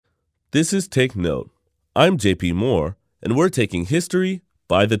This is Take Note. I'm JP Moore, and we're taking history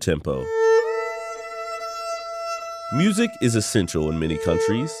by the tempo. Music is essential in many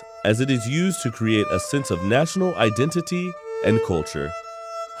countries, as it is used to create a sense of national identity and culture.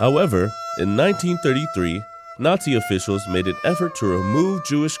 However, in 1933, Nazi officials made an effort to remove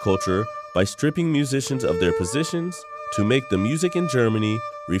Jewish culture by stripping musicians of their positions to make the music in Germany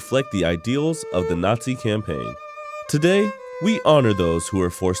reflect the ideals of the Nazi campaign. Today, we honor those who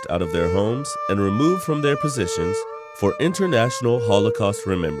were forced out of their homes and removed from their positions for International Holocaust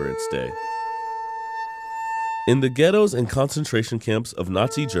Remembrance Day. In the ghettos and concentration camps of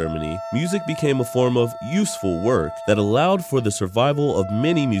Nazi Germany, music became a form of useful work that allowed for the survival of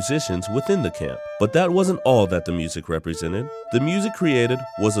many musicians within the camp. But that wasn't all that the music represented. The music created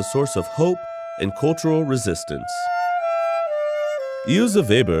was a source of hope and cultural resistance. Ilse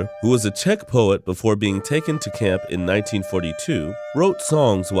Weber, who was a Czech poet before being taken to camp in 1942, wrote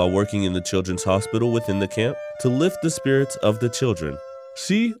songs while working in the children's hospital within the camp to lift the spirits of the children.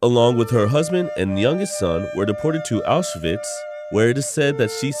 She, along with her husband and youngest son, were deported to Auschwitz, where it is said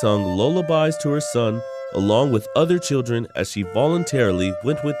that she sung lullabies to her son along with other children as she voluntarily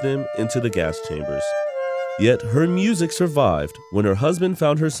went with them into the gas chambers. Yet her music survived when her husband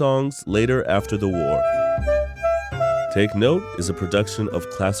found her songs later after the war. Take Note is a production of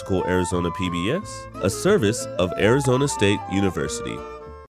Classical Arizona PBS, a service of Arizona State University.